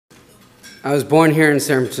I was born here in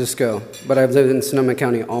San Francisco, but I've lived in Sonoma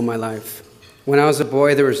County all my life. When I was a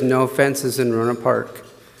boy, there was no fences in Rohnert Park.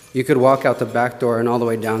 You could walk out the back door and all the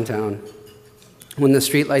way downtown. When the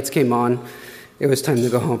streetlights came on, it was time to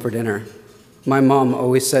go home for dinner. My mom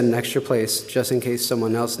always set an extra place just in case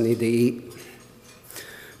someone else needed to eat.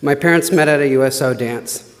 My parents met at a USO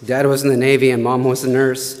dance. Dad was in the Navy and Mom was a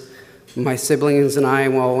nurse. My siblings and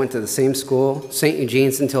I all went to the same school, St.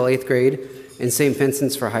 Eugene's until 8th grade, and St.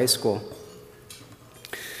 Vincent's for high school.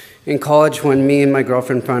 In college, when me and my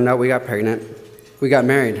girlfriend found out we got pregnant, we got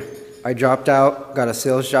married. I dropped out, got a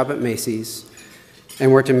sales job at Macy's,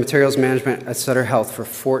 and worked in materials management at Sutter Health for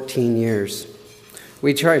 14 years.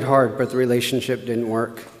 We tried hard, but the relationship didn't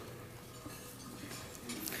work.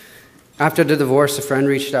 After the divorce, a friend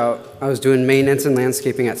reached out. I was doing maintenance and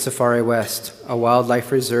landscaping at Safari West, a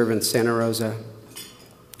wildlife reserve in Santa Rosa.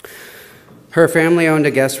 Her family owned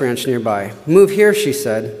a guest ranch nearby. Move here, she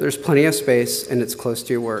said. There's plenty of space, and it's close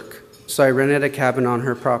to your work. So I rented a cabin on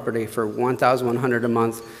her property for $1,100 a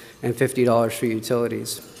month and $50 for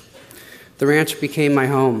utilities. The ranch became my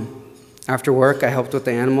home. After work, I helped with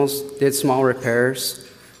the animals, did small repairs.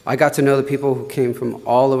 I got to know the people who came from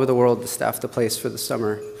all over the world to staff the place for the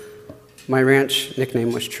summer. My ranch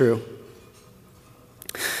nickname was True.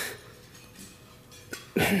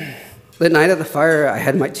 The night of the fire, I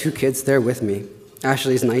had my 2 kids there with me.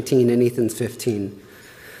 Ashley's 19 and Ethan's 15.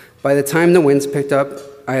 By the time the winds picked up,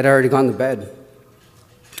 I had already gone to bed.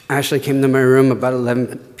 Ashley came to my room about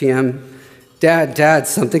 11 p.m. Dad,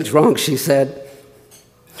 something's wrong, she said.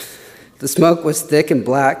 The smoke was thick and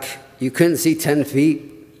black. You couldn't see 10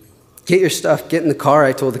 feet. Get your stuff, get in the car,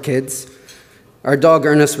 I told the kids. Our dog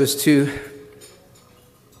Ernest was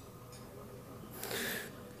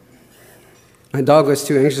My dog was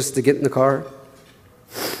too anxious to get in the car.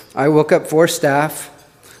 I woke up 4 staff.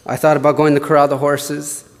 I thought about going to corral the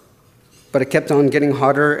horses, but it kept on getting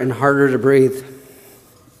hotter and harder to breathe.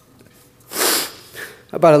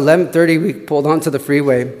 About 11:30, we pulled onto the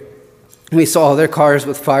freeway. We saw other cars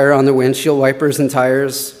with fire on their windshield wipers and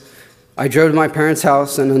tires. I drove to my parents'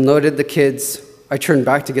 house and unloaded the kids. I turned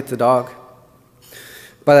back to get the dog.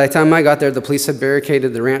 By the time I got there, the police had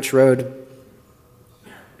barricaded the ranch road.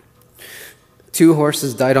 2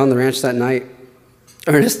 horses died on the ranch that night.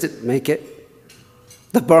 Ernest didn't make it.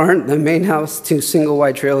 The barn, the main house, 2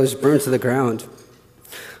 single-wide trailers burned to the ground.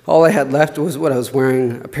 All I had left was what I was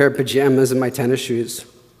wearing, a pair of pajamas and my tennis shoes.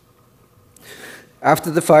 After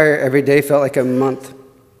the fire, every day felt like a month.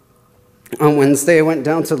 On Wednesday, I went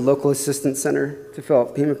down to the local assistance center to fill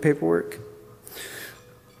out FEMA paperwork.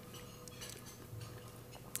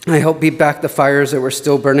 I helped beat back the fires that were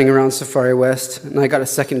still burning around Safari West, and I got a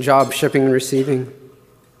second job shipping and receiving.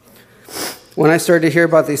 When I started to hear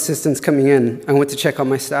about the assistance coming in, I went to check on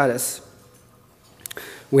my status.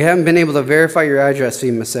 We haven't been able to verify your address,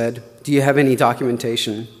 FEMA said. Do you have any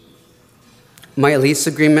documentation? My lease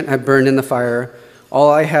agreement had burned in the fire. All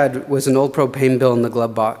I had was an old propane bill in the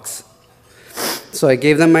glove box. So I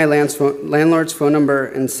gave them my landlord's phone number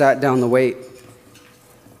and sat down to wait.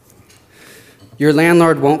 Your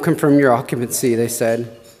landlord won't confirm your occupancy, they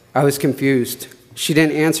said. I was confused. She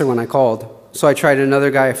didn't answer when I called, so I tried another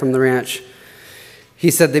guy from the ranch. He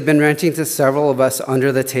said they'd been renting to several of us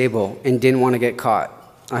under the table and didn't want to get caught.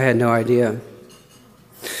 I had no idea.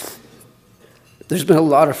 There's been a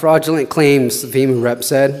lot of fraudulent claims, the FEMA rep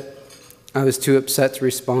said. I was too upset to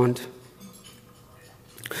respond.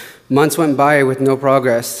 Months went by with no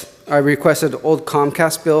progress. I requested old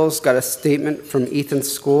Comcast bills, got a statement from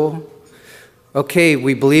Ethan's school. Okay,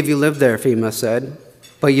 we believe you live there, FEMA said,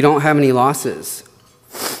 but you don't have any losses.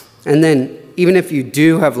 And then, even if you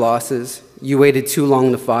do have losses, you waited too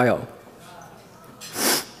long to file.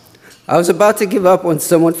 I was about to give up when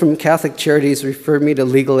someone from Catholic Charities referred me to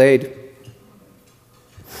legal aid.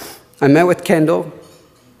 I met with Kendall.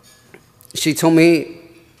 She told me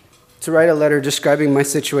to write a letter describing my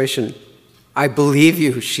situation. I believe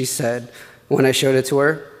you, she said when I showed it to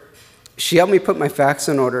her. She helped me put my facts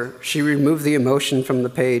in order. She removed the emotion from the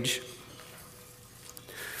page.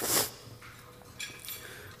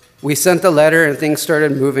 We sent the letter and things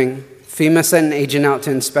started moving. FEMA sent an agent out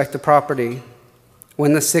to inspect the property.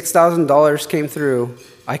 When the $6,000 came through,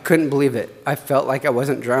 I couldn't believe it. I felt like I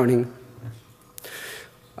wasn't drowning.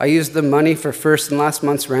 I used the money for first and last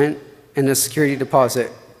month's rent and a security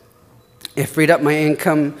deposit. It freed up my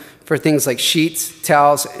income for things like sheets,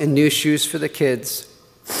 towels, and new shoes for the kids.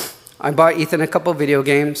 I bought Ethan a couple video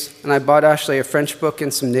games, and I bought Ashley a French book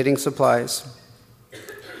and some knitting supplies.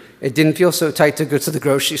 It didn't feel so tight to go to the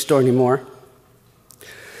grocery store anymore.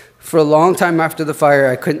 For a long time after the fire,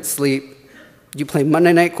 I couldn't sleep. You play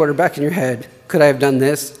Monday night quarterback in your head. Could I have done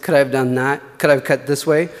this? Could I have done that? Could I have cut this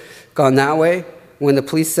way, gone that way? When the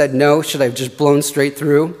police said no, should I have just blown straight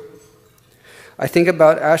through? I think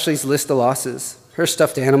about Ashley's list of losses, her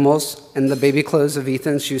stuffed animals, and the baby clothes of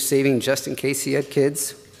Ethan she was saving just in case he had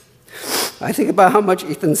kids. I think about how much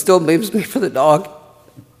Ethan still blames me for the dog.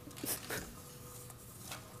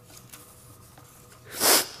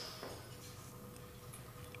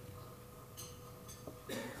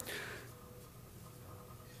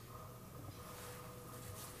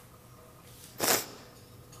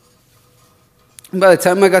 By the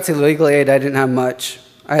time I got to legal aid, I didn't have much.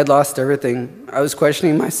 I had lost everything. I was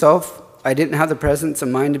questioning myself. I didn't have the presence of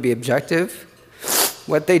mind to be objective.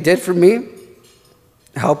 What they did for me,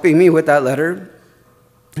 helping me with that letter,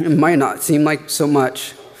 it might not seem like so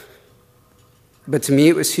much, but to me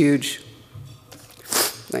it was huge.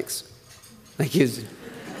 Thanks. Thank you.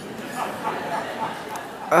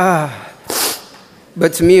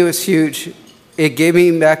 But to me it was huge. It gave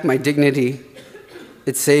me back my dignity.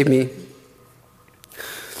 It saved me.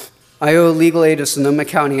 I owe legal aid to Sonoma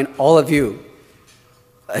County and all of you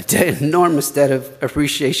an enormous debt of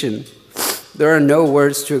appreciation. There are no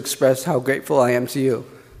words to express how grateful I am to you.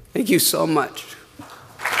 Thank you so much.